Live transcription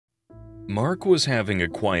Mark was having a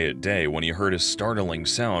quiet day when he heard a startling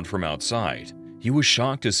sound from outside. He was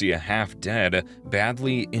shocked to see a half-dead,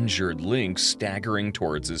 badly injured lynx staggering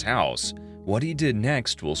towards his house. What he did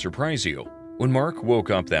next will surprise you. When Mark woke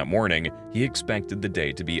up that morning, he expected the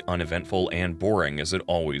day to be uneventful and boring as it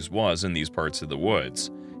always was in these parts of the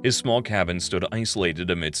woods. His small cabin stood isolated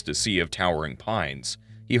amidst a sea of towering pines.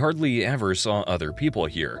 He hardly ever saw other people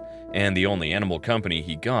here, and the only animal company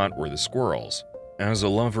he got were the squirrels. As a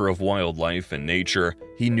lover of wildlife and nature,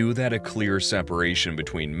 he knew that a clear separation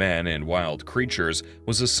between men and wild creatures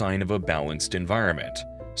was a sign of a balanced environment.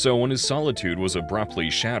 So when his solitude was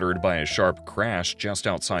abruptly shattered by a sharp crash just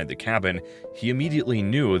outside the cabin, he immediately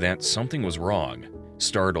knew that something was wrong.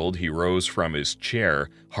 Startled, he rose from his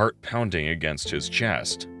chair, heart pounding against his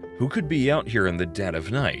chest. Who could be out here in the dead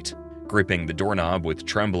of night? Gripping the doorknob with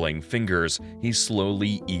trembling fingers, he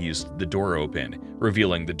slowly eased the door open,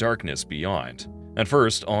 revealing the darkness beyond. At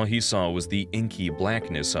first, all he saw was the inky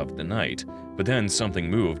blackness of the night, but then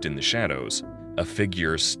something moved in the shadows. A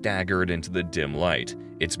figure staggered into the dim light,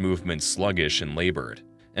 its movements sluggish and labored.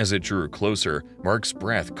 As it drew closer, Mark's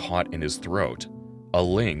breath caught in his throat. A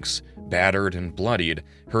lynx, battered and bloodied,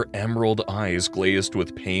 her emerald eyes glazed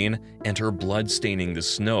with pain and her blood staining the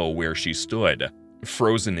snow where she stood.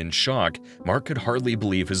 Frozen in shock, Mark could hardly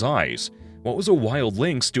believe his eyes. What was a wild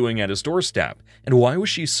lynx doing at his doorstep, and why was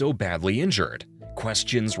she so badly injured?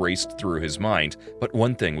 Questions raced through his mind, but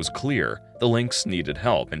one thing was clear: the lynx needed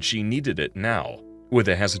help, and she needed it now. With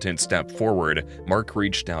a hesitant step forward, Mark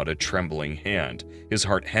reached out a trembling hand, his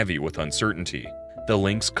heart heavy with uncertainty. The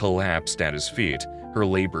lynx collapsed at his feet, her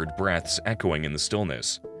labored breaths echoing in the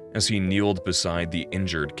stillness. As he kneeled beside the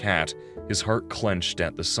injured cat, his heart clenched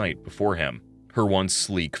at the sight before him. Her once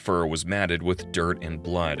sleek fur was matted with dirt and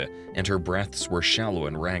blood, and her breaths were shallow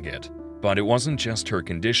and ragged. But it wasn't just her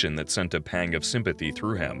condition that sent a pang of sympathy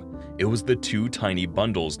through him. It was the two tiny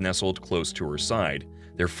bundles nestled close to her side,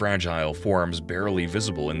 their fragile forms barely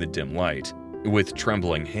visible in the dim light. With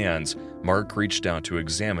trembling hands, Mark reached out to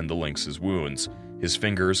examine the lynx's wounds, his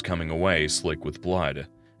fingers coming away slick with blood.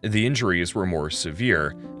 The injuries were more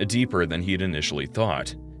severe, deeper than he'd initially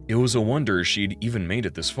thought. It was a wonder she'd even made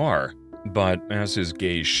it this far. But as his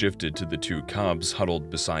gaze shifted to the two cubs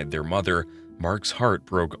huddled beside their mother, Mark's heart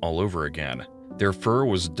broke all over again. Their fur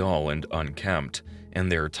was dull and unkempt,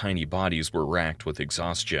 and their tiny bodies were racked with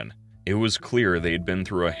exhaustion. It was clear they'd been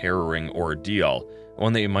through a harrowing ordeal,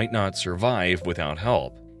 one they might not survive without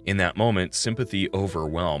help. In that moment, sympathy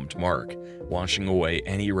overwhelmed Mark, washing away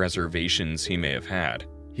any reservations he may have had.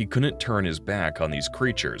 He couldn't turn his back on these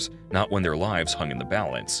creatures, not when their lives hung in the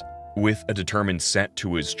balance. With a determined set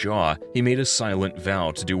to his jaw, he made a silent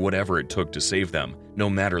vow to do whatever it took to save them, no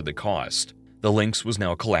matter the cost. The lynx was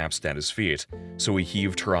now collapsed at his feet, so he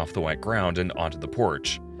heaved her off the wet ground and onto the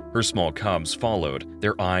porch. Her small cubs followed,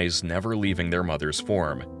 their eyes never leaving their mother's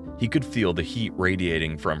form. He could feel the heat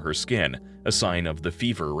radiating from her skin, a sign of the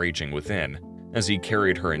fever raging within. As he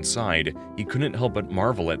carried her inside, he couldn't help but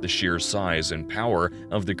marvel at the sheer size and power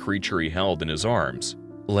of the creature he held in his arms.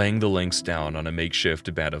 Laying the lynx down on a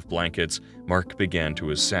makeshift bed of blankets, Mark began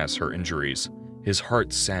to assess her injuries. His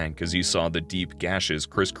heart sank as he saw the deep gashes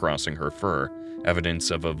crisscrossing her fur, evidence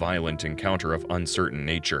of a violent encounter of uncertain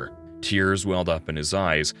nature. Tears welled up in his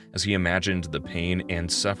eyes as he imagined the pain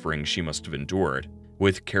and suffering she must have endured.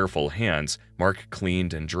 With careful hands, Mark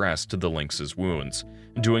cleaned and dressed the lynx's wounds,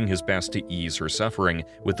 doing his best to ease her suffering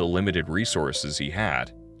with the limited resources he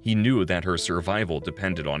had. He knew that her survival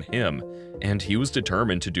depended on him, and he was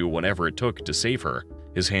determined to do whatever it took to save her.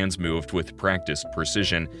 His hands moved with practiced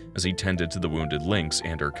precision as he tended to the wounded lynx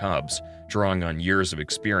and her cubs, drawing on years of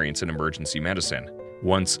experience in emergency medicine.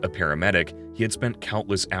 Once a paramedic, he had spent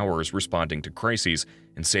countless hours responding to crises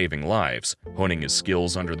and saving lives, honing his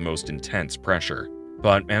skills under the most intense pressure.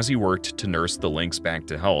 But as he worked to nurse the lynx back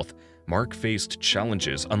to health, Mark faced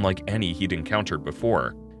challenges unlike any he'd encountered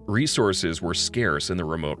before. Resources were scarce in the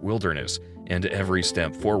remote wilderness, and every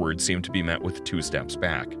step forward seemed to be met with 2 steps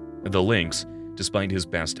back. The lynx, despite his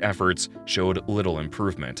best efforts, showed little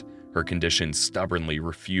improvement. Her condition stubbornly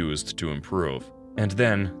refused to improve. And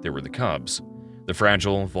then there were the cubs. The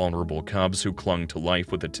fragile, vulnerable cubs who clung to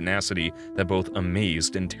life with a tenacity that both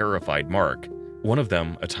amazed and terrified Mark. One of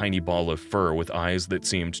them, a tiny ball of fur with eyes that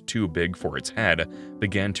seemed too big for its head,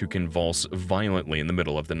 began to convulse violently in the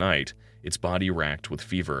middle of the night, its body racked with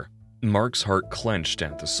fever. Mark's heart clenched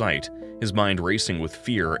at the sight, his mind racing with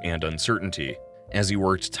fear and uncertainty. As he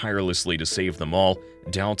worked tirelessly to save them all,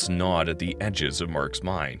 doubts gnawed at the edges of Mark's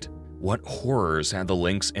mind. What horrors had the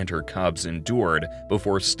lynx and her cubs endured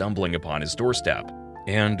before stumbling upon his doorstep?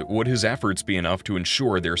 And would his efforts be enough to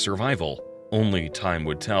ensure their survival? Only time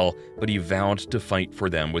would tell, but he vowed to fight for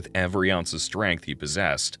them with every ounce of strength he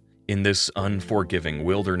possessed. In this unforgiving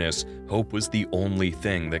wilderness, hope was the only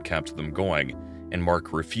thing that kept them going, and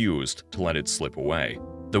Mark refused to let it slip away.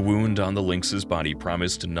 The wound on the lynx's body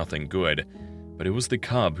promised nothing good, but it was the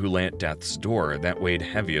cub who lay at death's door that weighed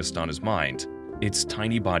heaviest on his mind. Its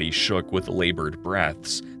tiny body shook with labored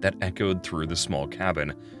breaths that echoed through the small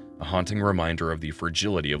cabin, a haunting reminder of the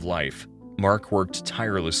fragility of life. Mark worked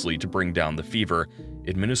tirelessly to bring down the fever,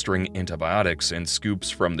 administering antibiotics and scoops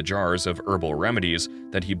from the jars of herbal remedies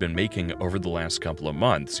that he'd been making over the last couple of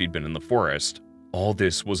months he'd been in the forest. All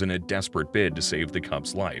this was in a desperate bid to save the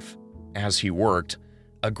cub's life. As he worked,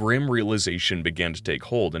 a grim realization began to take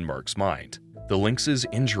hold in Mark's mind. The lynx's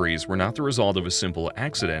injuries were not the result of a simple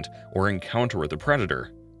accident or encounter with a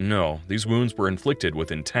predator. No, these wounds were inflicted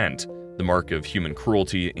with intent, the mark of human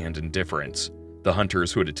cruelty and indifference. The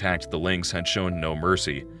hunters who had attacked the lynx had shown no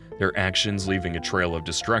mercy, their actions leaving a trail of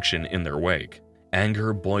destruction in their wake.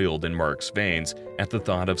 Anger boiled in Mark's veins at the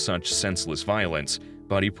thought of such senseless violence,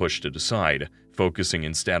 but he pushed it aside, focusing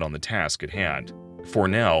instead on the task at hand. For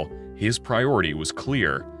now, his priority was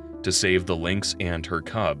clear: to save the lynx and her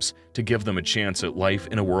cubs, to give them a chance at life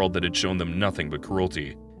in a world that had shown them nothing but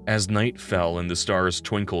cruelty. As night fell and the stars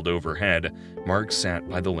twinkled overhead, Mark sat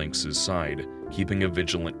by the lynx's side, keeping a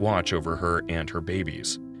vigilant watch over her and her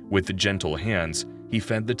babies. With gentle hands, he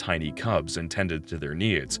fed the tiny cubs and tended to their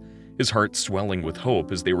needs, his heart swelling with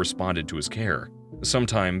hope as they responded to his care.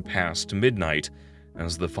 Sometime past midnight,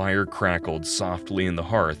 as the fire crackled softly in the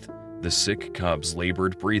hearth, the sick cub's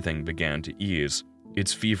labored breathing began to ease,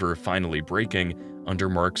 its fever finally breaking under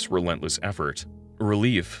Mark's relentless effort.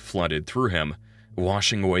 Relief flooded through him,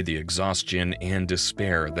 washing away the exhaustion and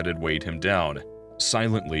despair that had weighed him down.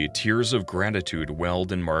 Silently, tears of gratitude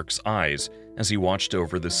welled in Mark's eyes as he watched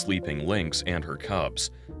over the sleeping lynx and her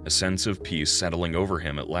cubs, a sense of peace settling over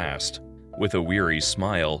him at last. With a weary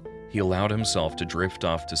smile, he allowed himself to drift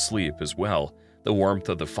off to sleep as well, the warmth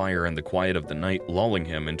of the fire and the quiet of the night lulling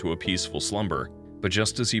him into a peaceful slumber. But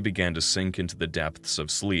just as he began to sink into the depths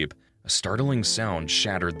of sleep, a startling sound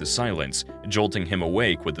shattered the silence, jolting him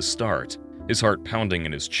awake with a start. His heart pounding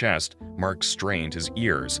in his chest, Mark strained his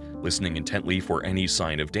ears, listening intently for any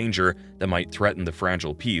sign of danger that might threaten the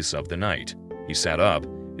fragile peace of the night. He sat up,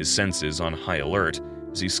 his senses on high alert,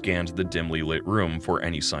 as he scanned the dimly lit room for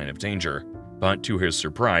any sign of danger. But to his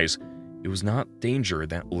surprise, it was not danger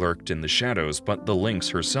that lurked in the shadows, but the lynx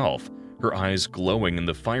herself, her eyes glowing in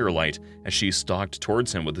the firelight as she stalked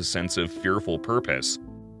towards him with a sense of fearful purpose.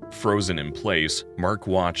 Frozen in place, Mark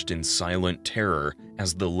watched in silent terror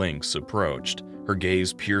as the lynx approached, her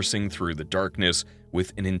gaze piercing through the darkness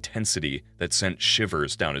with an intensity that sent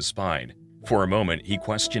shivers down his spine. For a moment, he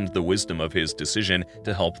questioned the wisdom of his decision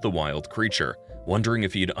to help the wild creature, wondering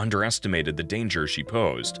if he'd underestimated the danger she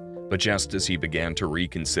posed. But just as he began to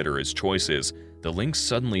reconsider his choices, the lynx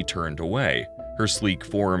suddenly turned away, her sleek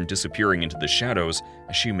form disappearing into the shadows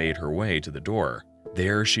as she made her way to the door.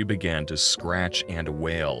 There she began to scratch and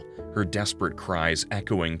wail, her desperate cries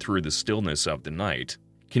echoing through the stillness of the night.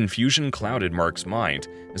 Confusion clouded Mark's mind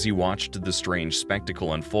as he watched the strange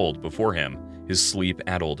spectacle unfold before him, his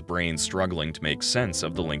sleep-addled brain struggling to make sense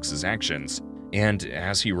of the lynx's actions. And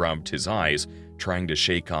as he rubbed his eyes, trying to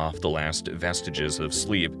shake off the last vestiges of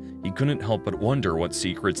sleep, he couldn't help but wonder what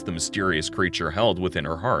secrets the mysterious creature held within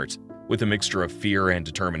her heart. With a mixture of fear and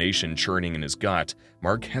determination churning in his gut,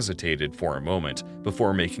 Mark hesitated for a moment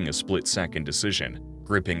before making a split-second decision.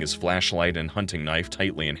 Gripping his flashlight and hunting knife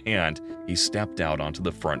tightly in hand, he stepped out onto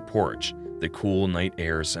the front porch, the cool night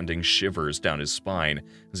air sending shivers down his spine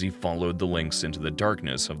as he followed the lynx into the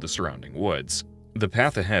darkness of the surrounding woods. The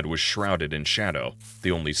path ahead was shrouded in shadow.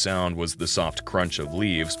 The only sound was the soft crunch of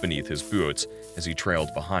leaves beneath his boots as he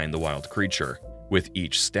trailed behind the wild creature. With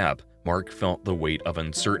each step, Mark felt the weight of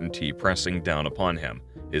uncertainty pressing down upon him,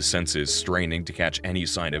 his senses straining to catch any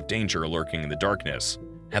sign of danger lurking in the darkness.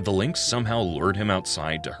 Had the lynx somehow lured him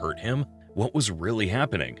outside to hurt him? What was really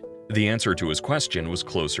happening? The answer to his question was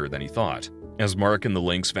closer than he thought. As Mark and the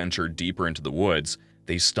lynx ventured deeper into the woods,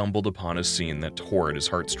 they stumbled upon a scene that tore at his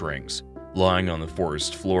heartstrings. Lying on the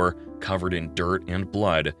forest floor, covered in dirt and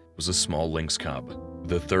blood, was a small lynx cub,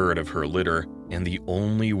 the third of her litter, and the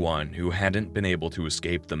only one who hadn't been able to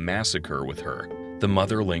escape the massacre with her. The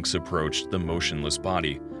mother lynx approached the motionless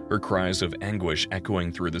body, her cries of anguish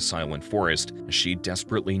echoing through the silent forest as she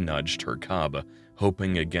desperately nudged her cub,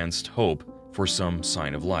 hoping against hope for some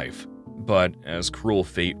sign of life. But as cruel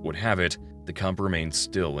fate would have it, the cub remained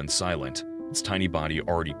still and silent, its tiny body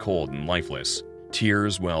already cold and lifeless.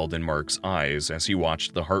 Tears welled in Mark's eyes as he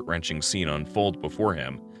watched the heart-wrenching scene unfold before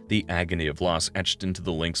him, the agony of loss etched into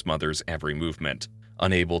the lynx mother's every movement.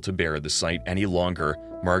 Unable to bear the sight any longer,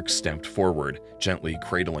 Mark stepped forward, gently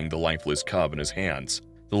cradling the lifeless cub in his hands.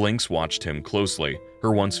 The lynx watched him closely,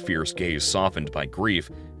 her once fierce gaze softened by grief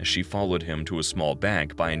as she followed him to a small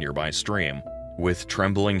bank by a nearby stream. With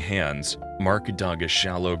trembling hands, Mark dug a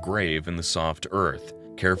shallow grave in the soft earth,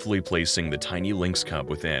 carefully placing the tiny lynx cub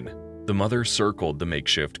within. The mother circled the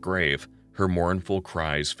makeshift grave, her mournful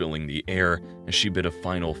cries filling the air as she bid a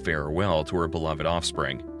final farewell to her beloved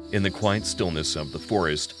offspring. In the quiet stillness of the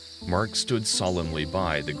forest, Mark stood solemnly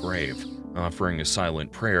by the grave, offering a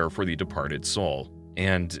silent prayer for the departed soul.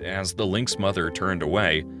 And as the lynx mother turned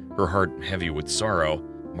away, her heart heavy with sorrow,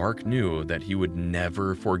 Mark knew that he would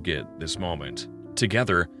never forget this moment.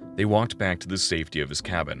 Together, they walked back to the safety of his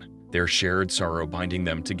cabin, their shared sorrow binding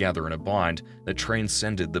them together in a bond that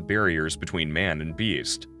transcended the barriers between man and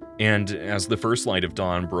beast. And as the first light of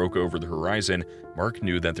dawn broke over the horizon, Mark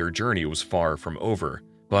knew that their journey was far from over.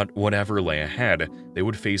 But whatever lay ahead, they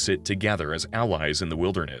would face it together as allies in the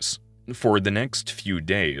wilderness. For the next few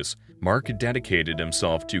days, Mark dedicated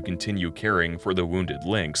himself to continue caring for the wounded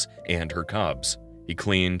lynx and her cubs. He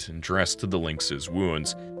cleaned and dressed the lynx's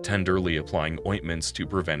wounds, tenderly applying ointments to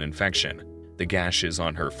prevent infection. The gashes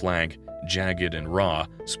on her flank, jagged and raw,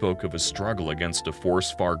 spoke of a struggle against a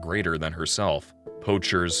force far greater than herself.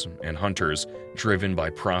 Poachers and hunters, driven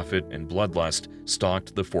by profit and bloodlust,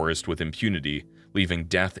 stalked the forest with impunity, leaving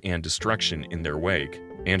death and destruction in their wake.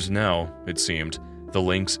 And now, it seemed, the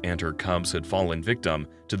lynx and her cubs had fallen victim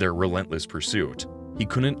to their relentless pursuit. He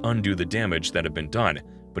couldn't undo the damage that had been done,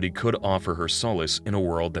 but he could offer her solace in a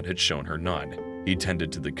world that had shown her none. He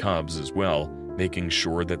tended to the cubs as well, making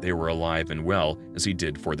sure that they were alive and well as he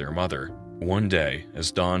did for their mother. One day,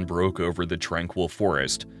 as dawn broke over the tranquil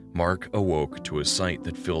forest, Mark awoke to a sight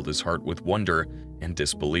that filled his heart with wonder and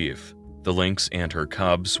disbelief. The lynx and her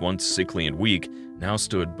cubs, once sickly and weak, now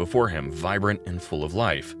stood before him vibrant and full of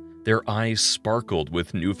life. Their eyes sparkled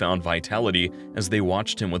with newfound vitality as they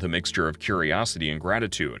watched him with a mixture of curiosity and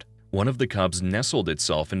gratitude. One of the cubs nestled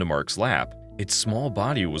itself into Mark's lap. Its small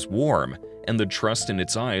body was warm, and the trust in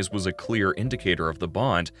its eyes was a clear indicator of the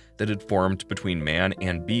bond that had formed between man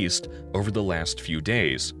and beast over the last few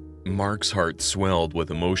days. Mark's heart swelled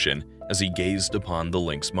with emotion as he gazed upon the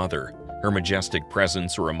lynx mother, her majestic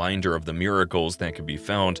presence a reminder of the miracles that could be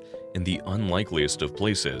found in the unlikeliest of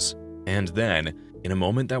places. And then, in a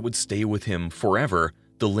moment that would stay with him forever,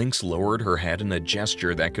 the lynx lowered her head in a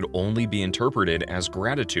gesture that could only be interpreted as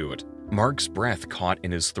gratitude. Mark's breath caught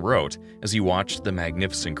in his throat as he watched the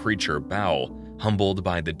magnificent creature bow, humbled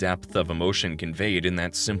by the depth of emotion conveyed in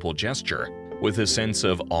that simple gesture. With a sense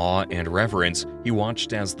of awe and reverence, he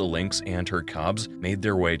watched as the lynx and her cubs made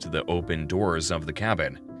their way to the open doors of the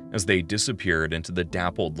cabin. As they disappeared into the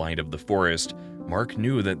dappled light of the forest, Mark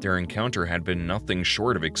knew that their encounter had been nothing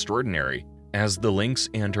short of extraordinary. As the lynx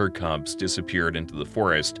and her cubs disappeared into the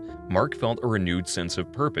forest, Mark felt a renewed sense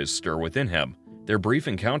of purpose stir within him. Their brief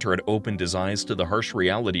encounter had opened his eyes to the harsh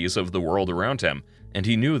realities of the world around him, and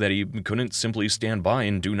he knew that he couldn't simply stand by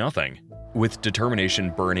and do nothing. With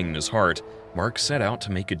determination burning in his heart, Mark set out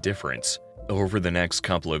to make a difference. Over the next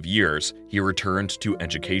couple of years, he returned to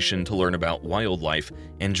education to learn about wildlife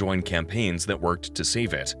and join campaigns that worked to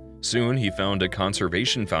save it. Soon, he found a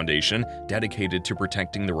conservation foundation dedicated to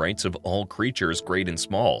protecting the rights of all creatures great and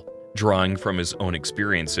small. Drawing from his own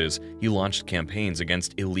experiences, he launched campaigns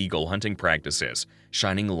against illegal hunting practices,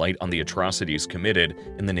 shining light on the atrocities committed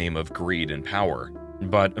in the name of greed and power.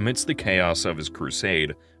 But amidst the chaos of his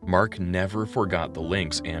crusade, Mark never forgot the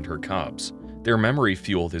lynx and her cubs. Their memory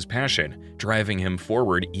fueled his passion, driving him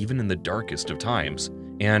forward even in the darkest of times.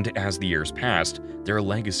 And as the years passed, their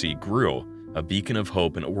legacy grew, a beacon of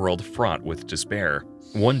hope in a world fraught with despair.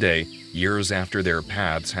 One day, years after their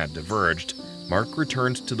paths had diverged, Mark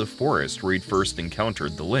returned to the forest where he'd first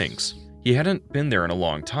encountered the lynx. He hadn't been there in a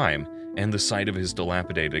long time, and the sight of his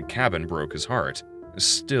dilapidated cabin broke his heart.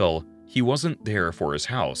 Still, he wasn't there for his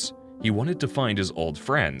house. He wanted to find his old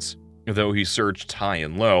friends. Though he searched high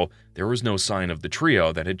and low, there was no sign of the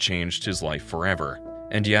trio that had changed his life forever.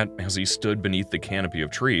 And yet, as he stood beneath the canopy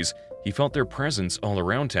of trees, he felt their presence all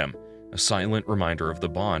around him, a silent reminder of the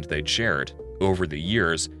bond they'd shared. Over the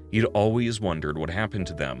years, he'd always wondered what happened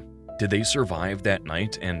to them. Did they survive that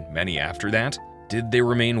night and many after that? Did they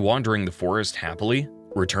remain wandering the forest happily?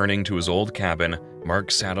 Returning to his old cabin,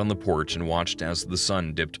 Mark sat on the porch and watched as the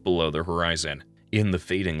sun dipped below the horizon. In the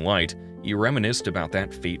fading light, he reminisced about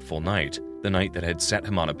that fateful night, the night that had set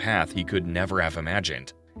him on a path he could never have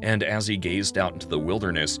imagined. And as he gazed out into the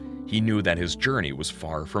wilderness, he knew that his journey was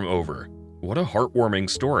far from over. What a heartwarming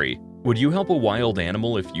story. Would you help a wild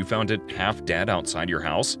animal if you found it half dead outside your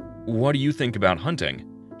house? What do you think about hunting?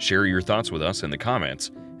 Share your thoughts with us in the comments,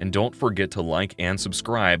 and don't forget to like and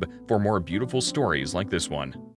subscribe for more beautiful stories like this one.